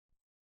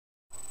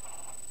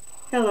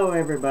Hello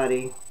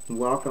everybody,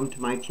 welcome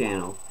to my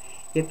channel.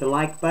 Hit the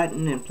like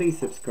button and please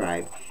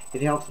subscribe.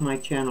 It helps my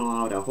channel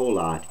out a whole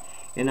lot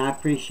and I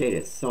appreciate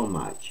it so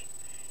much.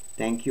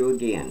 Thank you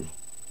again.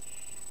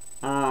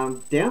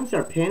 Dems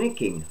are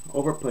panicking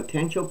over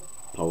potential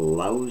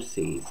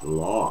Pelosi's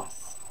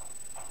loss.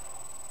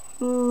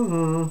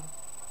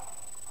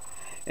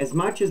 As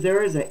much as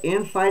there is an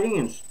infighting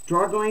and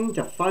struggling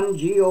to fund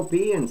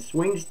GOP and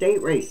swing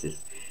state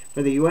races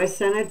for the U.S.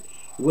 Senate,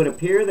 it would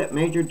appear that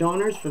major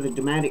donors for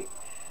the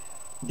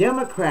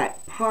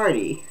Democrat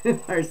Party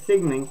are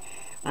signaling,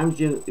 I'm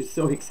just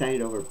so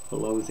excited over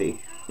Pelosi,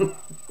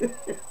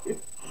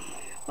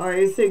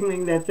 are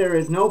signaling that there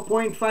is no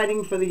point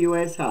fighting for the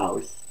U.S.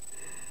 House.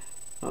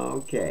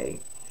 Okay.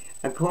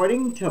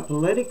 According to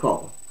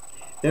Politico,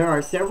 there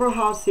are several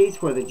House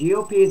seats where the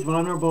GOP is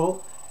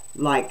vulnerable,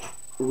 like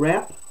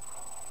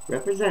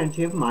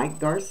Representative Mike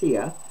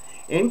Garcia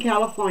in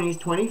California's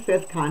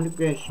 25th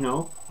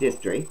Congressional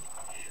District,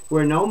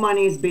 where no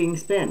money is being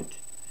spent.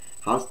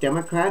 House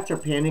Democrats are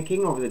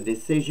panicking over the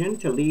decision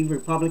to leave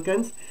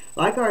Republicans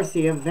like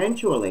Garcia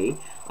eventually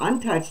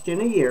untouched in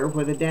a year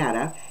where the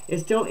data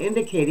is still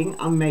indicating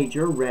a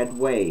major red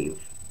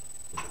wave.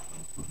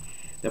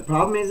 The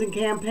problem isn't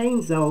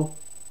campaigns, though.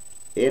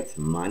 It's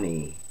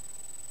money.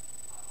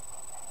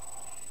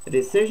 The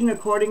decision,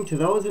 according to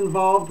those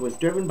involved, was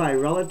driven by a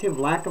relative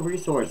lack of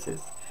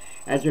resources.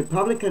 As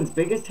Republicans'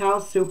 biggest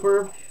House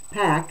super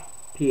PAC,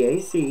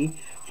 PAC,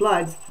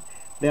 floods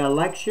the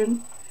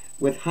election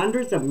with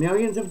hundreds of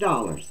millions of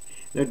dollars,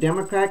 their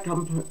Democrat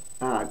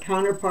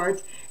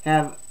counterparts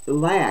have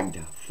lagged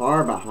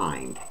far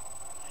behind.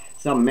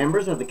 Some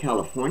members of the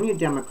California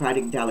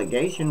Democratic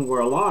delegation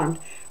were alarmed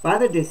by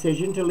the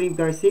decision to leave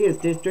Garcia's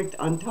district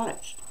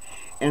untouched,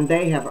 and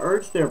they have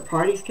urged their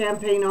party's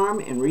campaign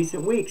arm in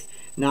recent weeks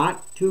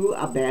not to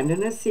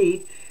abandon a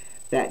seat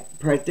that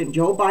President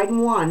Joe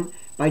Biden won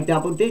by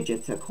double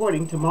digits,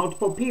 according to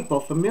multiple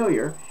people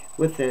familiar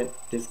with the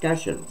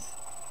discussions.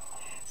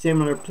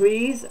 Similar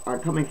pleas are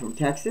coming from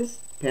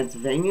Texas,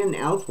 Pennsylvania, and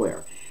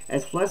elsewhere,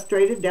 as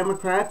frustrated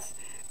Democrats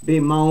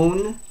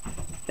bemoan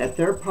that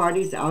their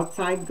party's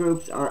outside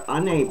groups are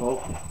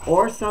unable,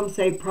 or some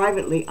say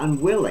privately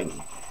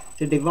unwilling,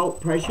 to devote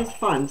precious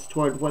funds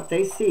toward what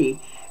they see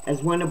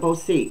as winnable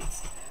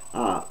seats.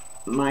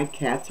 My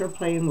cats are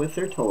playing with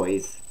their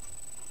toys.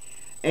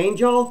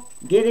 Angel,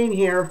 get in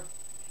here.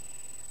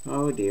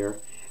 Oh dear.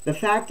 The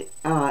fact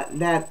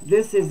that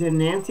this is in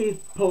Nancy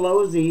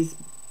Pelosi's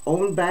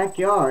own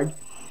backyard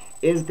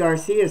is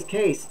Garcia's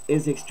case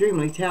is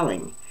extremely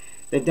telling.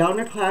 The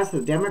donor class of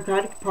the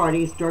Democratic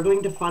Party is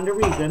struggling to fund a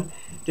reason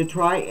to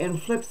try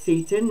and flip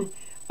seats in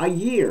a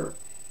year,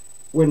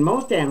 when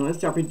most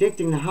analysts are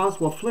predicting the House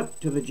will flip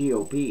to the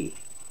GOP.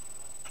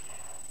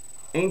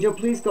 Angel,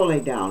 please go lay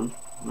down.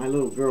 My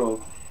little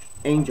girl,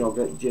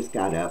 Angel, just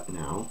got up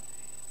now.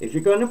 If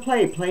you're going to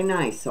play, play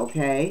nice,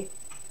 okay?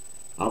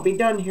 I'll be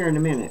done here in a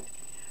minute.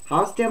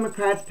 House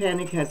Democrats'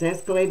 panic has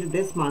escalated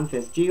this month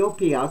as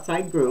GOP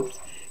outside groups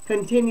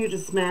continue to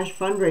smash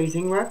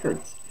fundraising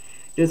records.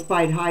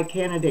 Despite high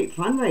candidate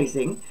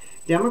fundraising,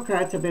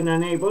 Democrats have been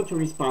unable to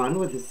respond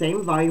with the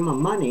same volume of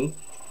money,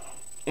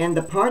 and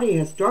the party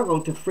has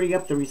struggled to free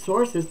up the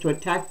resources to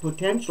attack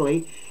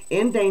potentially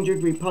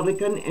endangered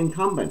Republican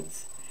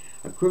incumbents,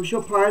 a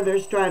crucial part of their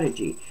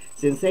strategy,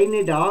 since they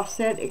need to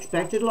offset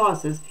expected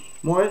losses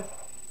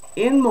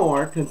in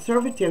more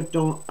conservative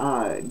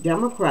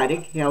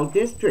Democratic-held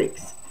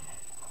districts.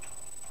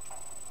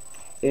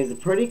 It is a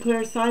pretty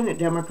clear sign that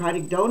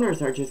Democratic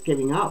donors are just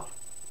giving up.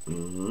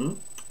 And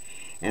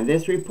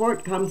this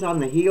report comes on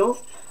the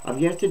heels of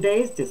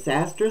yesterday's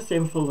disastrous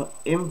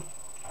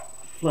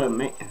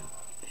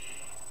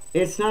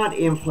It's not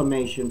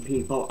inflammation,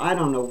 people. I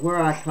don't know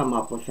where I come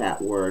up with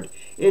that word.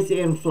 It's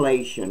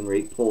inflation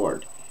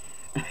report.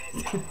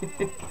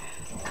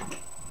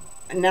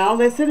 Now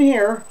listen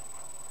here.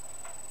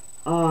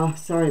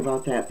 Sorry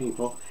about that,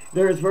 people.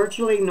 There is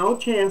virtually no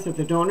chance that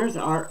the donors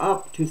are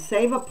up to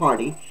save a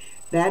party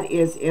that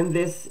is in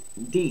this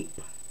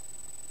deep.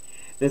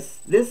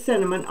 This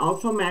sentiment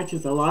also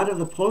matches a lot of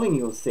the polling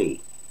you'll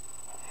see.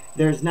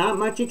 There's not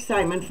much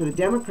excitement for the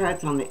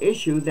Democrats on the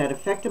issue that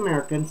affect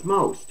Americans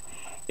most: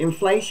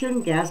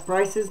 inflation, gas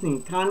prices, and the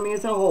economy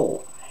as a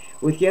whole,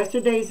 with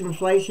yesterday's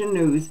inflation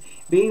news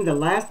being the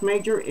last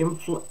major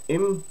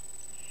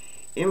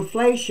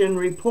inflation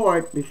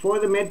report before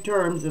the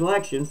midterms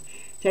elections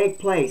take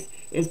place.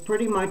 Is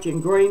pretty much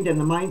ingrained in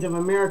the minds of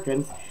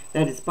Americans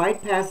that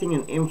despite passing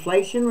an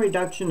Inflation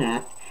Reduction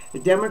Act, the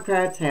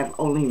Democrats have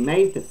only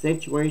made the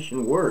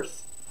situation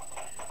worse.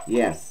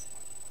 Yes,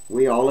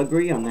 we all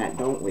agree on that,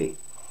 don't we?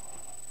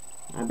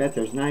 I bet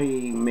there's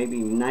maybe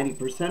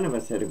 90% of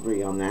us that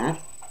agree on that.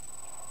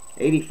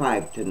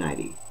 85 to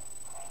 90.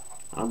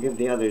 I'll give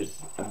the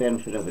others a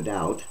benefit of the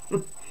doubt.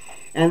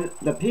 And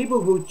the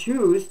people who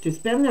choose to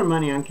spend their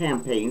money on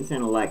campaigns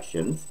and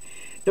elections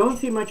don't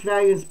see much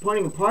value in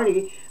supporting a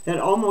party that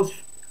almost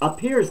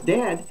appears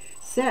dead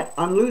set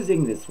on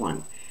losing this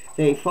one.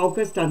 They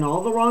focused on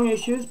all the wrong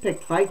issues,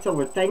 picked fights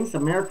over things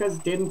Americans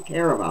didn't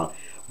care about,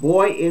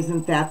 Boy,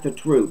 isn't that the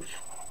truth.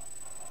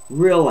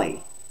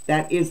 Really,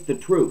 that is the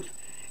truth.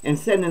 And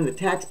sending the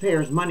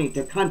taxpayers' money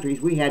to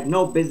countries we had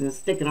no business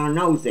sticking our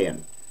nose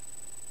in.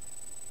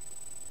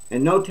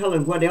 And no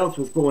telling what else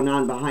was going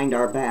on behind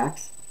our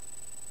backs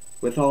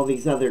with all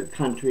these other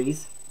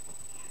countries.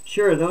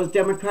 Sure, those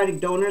Democratic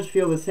donors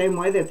feel the same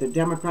way that the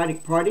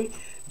Democratic Party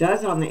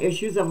does on the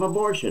issues of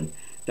abortion,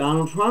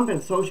 Donald Trump,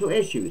 and social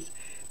issues.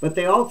 But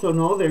they also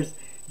know there's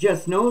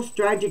just no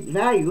strategic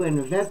value in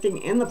investing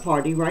in the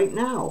party right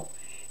now.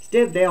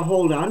 Instead, they'll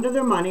hold on to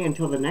their money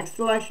until the next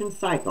election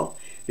cycle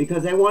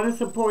because they want to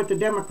support the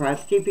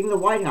Democrats keeping the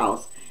White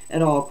House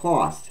at all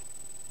costs.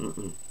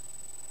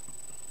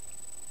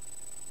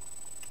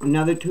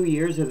 Another 2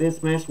 years of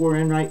this mess we're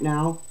in right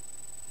now?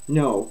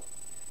 No,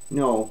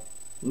 no,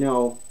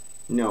 no,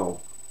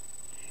 no.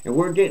 And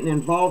we're getting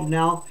involved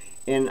now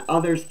in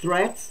others'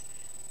 threats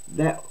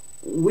that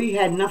we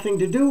had nothing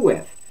to do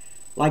with.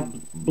 Like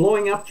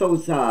blowing up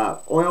those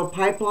oil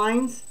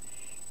pipelines.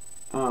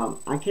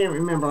 I can't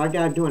remember. I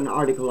got to do an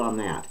article on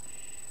that.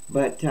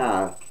 But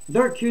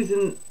they're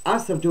accusing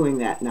us of doing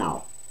that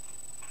now.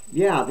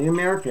 Yeah, the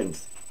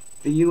Americans,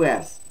 the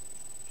U.S.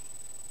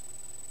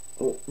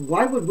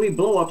 Why would we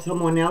blow up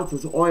someone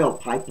else's oil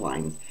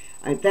pipelines?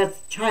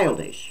 That's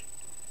childish.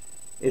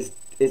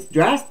 It's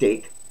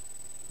drastic,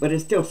 but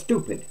it's still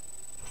stupid.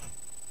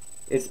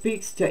 It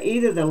speaks to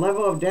either the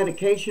level of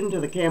dedication to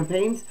the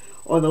campaigns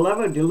or the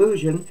level of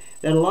delusion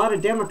that a lot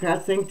of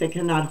Democrats think they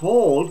cannot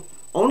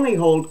only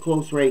hold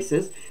close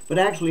races, but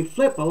actually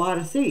flip a lot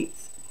of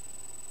seats.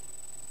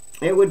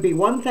 It would be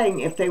one thing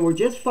if they were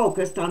just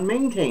focused on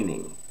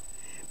maintaining,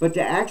 but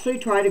to actually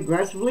try to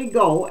aggressively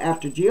go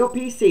after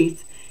GOP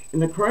seats in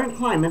the current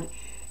climate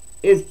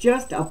is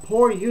just a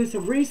poor use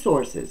of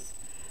resources.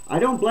 I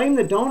don't blame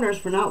the donors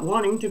for not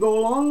wanting to go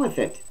along with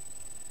it.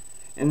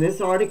 In this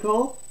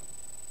article,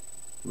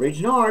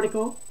 original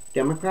article,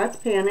 Democrats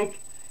panic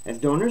as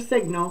donors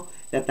signal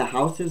that the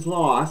House is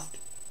lost,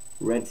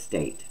 red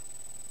state.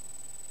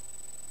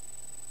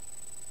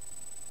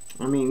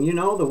 I mean, you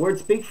know, the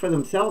words speak for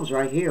themselves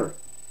right here.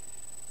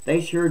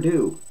 They sure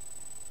do.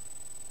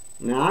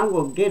 Now, I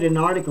will get an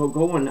article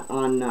going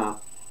on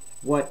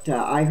what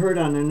I heard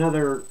on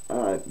another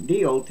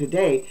deal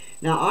today.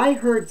 Now, I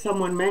heard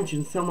someone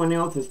mention someone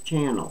else's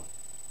channel.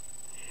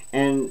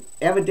 And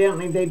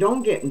evidently, they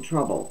don't get in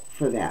trouble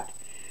for that.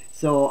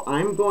 So,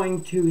 I'm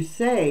going to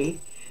say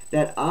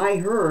that I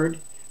heard,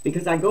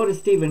 because I go to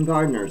Stephen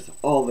Gardner's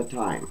all the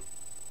time.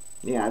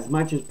 Yeah, as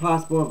much as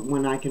possible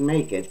when I can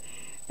make it.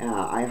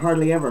 I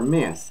hardly ever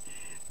miss.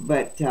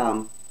 But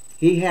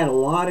he had a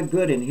lot of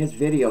good in his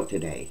video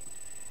today.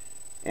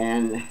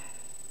 And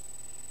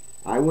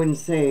I wouldn't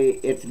say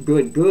it's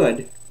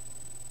good,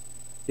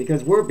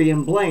 because we're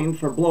being blamed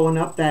for blowing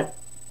up that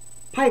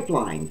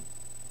pipeline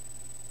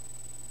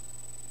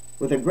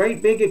with a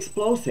great big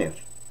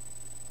explosive.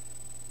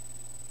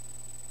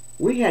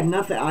 We had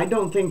nothing. I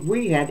don't think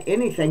we had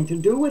anything to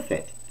do with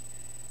it.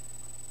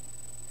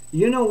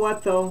 You know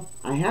what, though?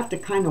 I have to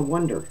kind of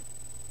wonder.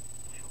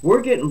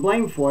 We're getting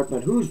blamed for it,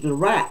 but who's the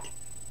rat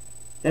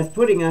that's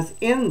putting us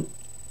in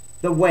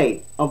the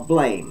way of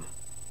blame?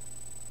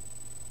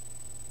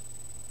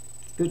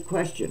 Good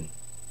question.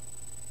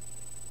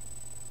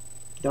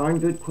 Darn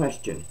good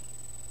question.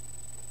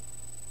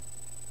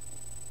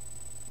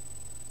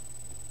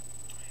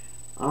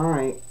 All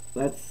right,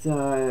 let's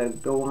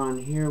go on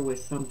here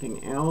with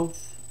something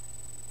else.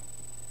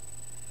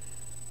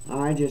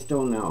 I just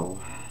don't know.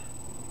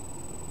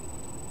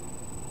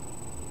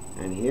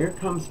 And here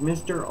comes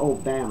Mr.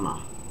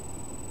 Obama.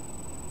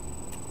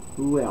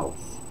 Who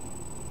else?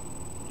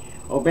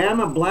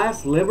 Obama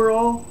blasts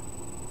liberal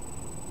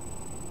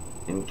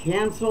and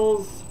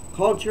cancels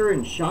culture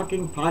and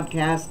shocking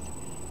podcast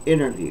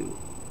interview.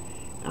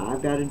 Now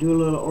I've got to do a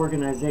little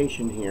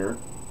organization here,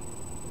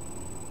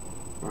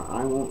 or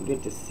I won't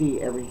get to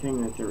see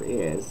everything that there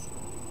is.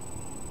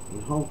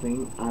 I'm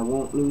hoping I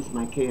won't lose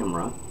my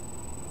camera.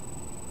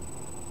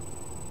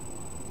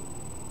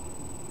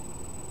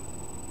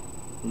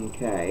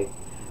 Okay.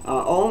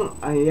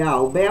 Yeah,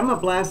 Obama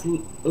blasts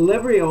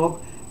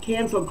liberal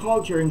cancel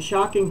culture and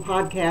shocking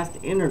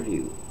podcast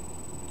interview.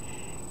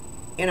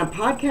 In a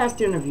podcast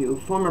interview,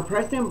 former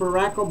President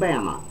Barack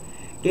Obama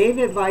gave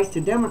advice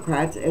to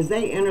Democrats as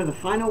they enter the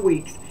final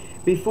weeks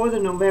before the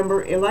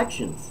November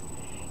elections.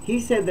 He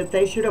said that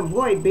they should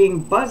avoid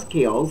being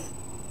buzzkills,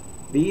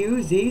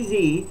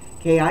 B-U-Z-Z-K-I-L-L-S,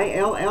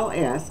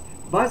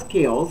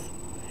 buzzkills,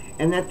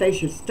 and that they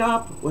should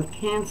stop with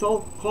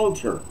cancel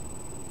culture.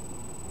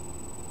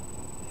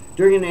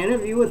 During an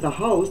interview with the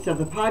host of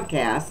the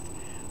podcast,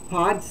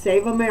 Pod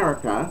Save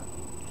America,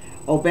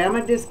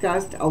 Obama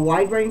discussed a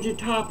wide range of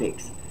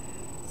topics,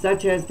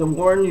 such as the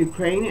war in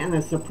Ukraine and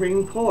the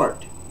Supreme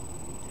Court.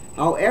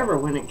 However,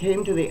 when it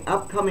came to the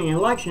upcoming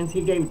elections,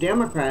 he gave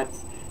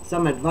Democrats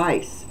some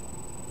advice.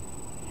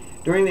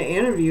 During the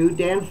interview,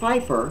 Dan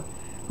Pfeiffer,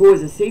 who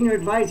was a senior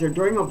advisor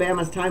during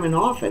Obama's time in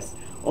office,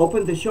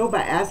 opened the show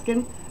by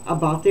asking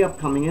about the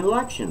upcoming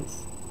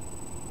elections.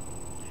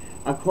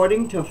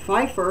 According to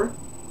Pfeiffer,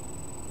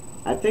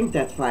 I think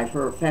that's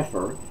Pfeiffer or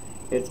Pfeffer.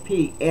 It's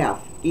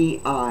P-F-E-I-F-F-E-R.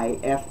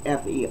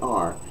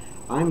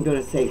 I'm going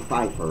to say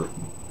Pfeiffer.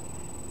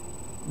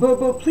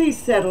 Boo-boo, please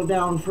settle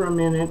down for a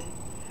minute.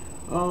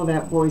 Oh,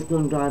 that boy's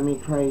going to drive me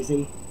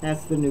crazy.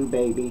 That's the new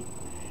baby.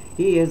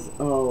 He is,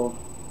 oh,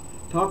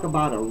 talk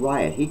about a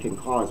riot. He can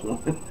cause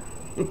one.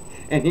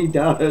 And he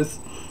does.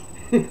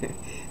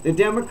 The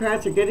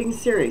Democrats are getting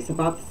serious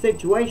about the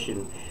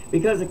situation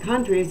because the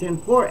country is in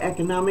poor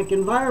economic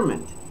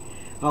environment.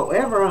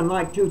 However,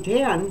 unlike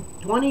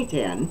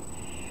 2010,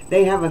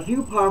 they have a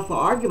few powerful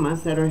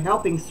arguments that are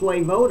helping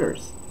sway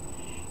voters.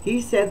 He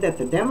said that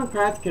the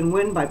Democrats can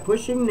win by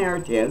pushing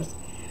narratives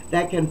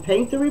that can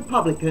paint the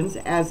Republicans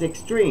as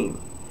extreme.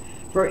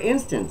 For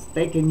instance,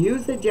 they can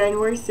use the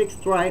January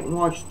 6th riot in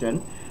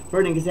Washington for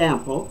an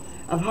example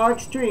of how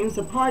extreme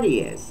the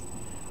party is.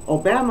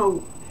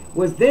 Obama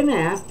was then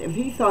asked if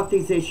he thought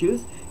these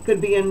issues could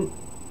be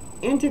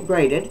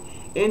integrated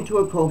into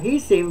a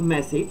cohesive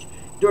message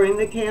during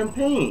the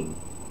campaign.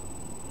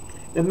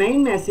 The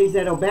main message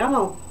that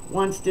Obama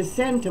wants to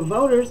send to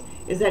voters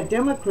is that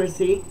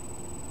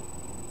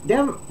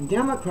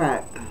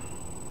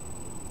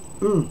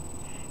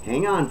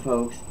hang on,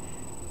 folks.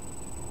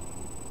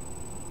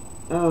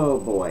 Oh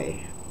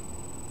boy.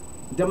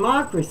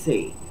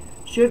 Democracy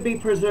should be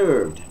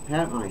preserved.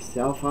 Pat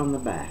myself on the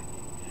back.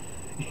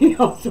 He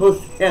also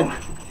said,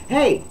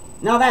 hey,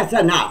 now that's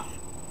enough.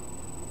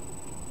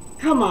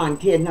 Come on,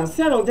 kid, now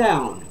settle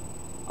down.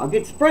 I'll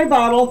get the spray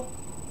bottle.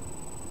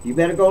 You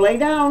better go lay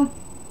down.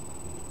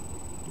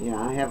 Yeah,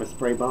 I have a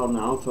spray bottle and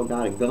I also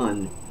got a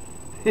gun.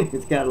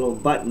 It's got a little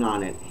button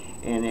on it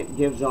and it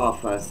gives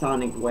off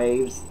sonic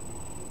waves,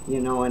 you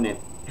know, and it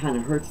kind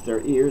of hurts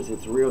their ears.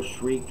 It's a real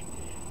shriek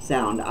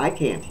sound. I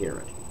can't hear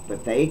it,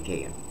 but they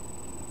can.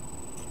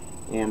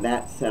 And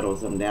that settles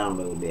them down a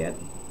little bit.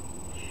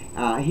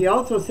 He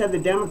also said the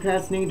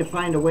Democrats need to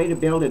find a way to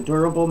build a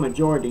durable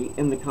majority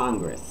in the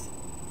Congress.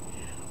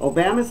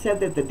 Obama said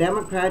that the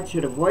Democrats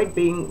should avoid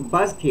being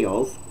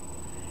buzzkills.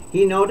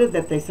 He noted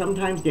that they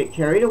sometimes get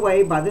carried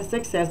away by the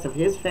success of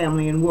his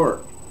family and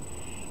work.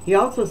 He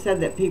also said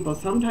that people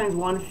sometimes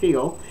want to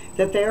feel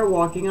that they are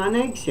walking on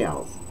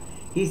eggshells.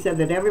 He said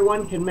that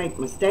everyone can make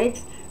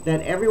mistakes,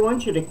 that everyone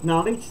should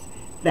acknowledge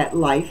that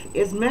life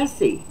is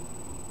messy.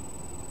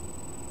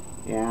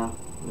 Yeah,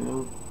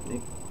 well,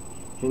 it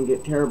can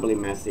get terribly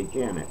messy,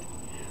 can it?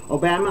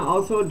 Obama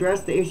also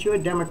addressed the issue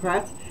of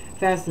Democrats'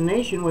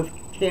 fascination with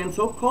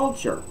cancel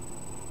culture.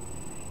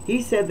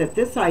 He said that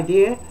this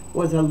idea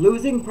was a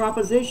losing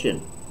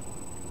proposition.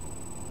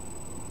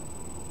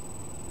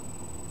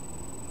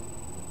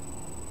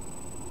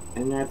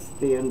 And that's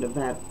the end of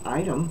that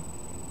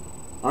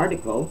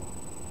article.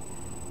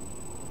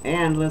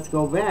 And let's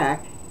go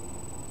back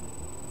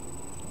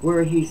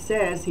where he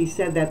said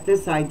that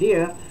this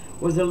idea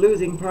was a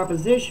losing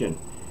proposition.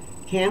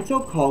 Cancel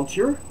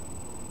culture?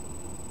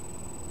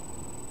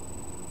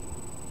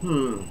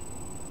 I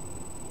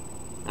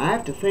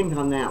have to think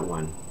on that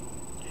one.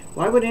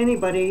 Why would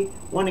anybody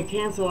want to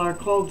cancel our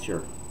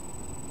culture?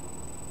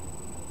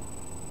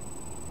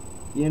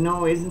 You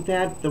know, isn't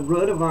that the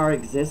root of our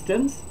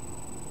existence?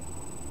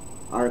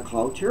 Our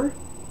culture?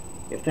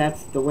 If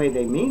that's the way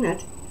they mean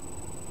it.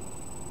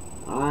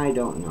 I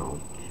don't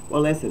know.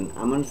 Well, listen,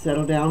 I'm going to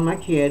settle down my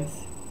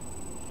kids,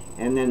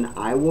 and then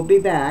I will be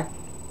back.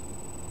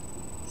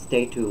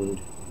 Stay tuned.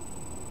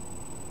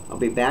 I'll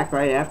be back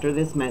right after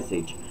this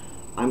message.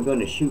 I'm going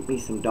to shoot me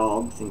some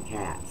dogs and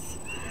cats.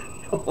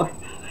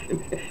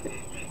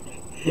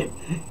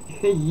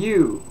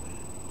 You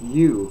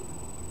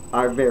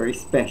are very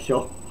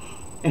special,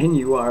 and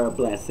you are a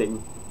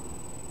blessing.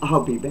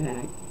 I'll be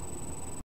back.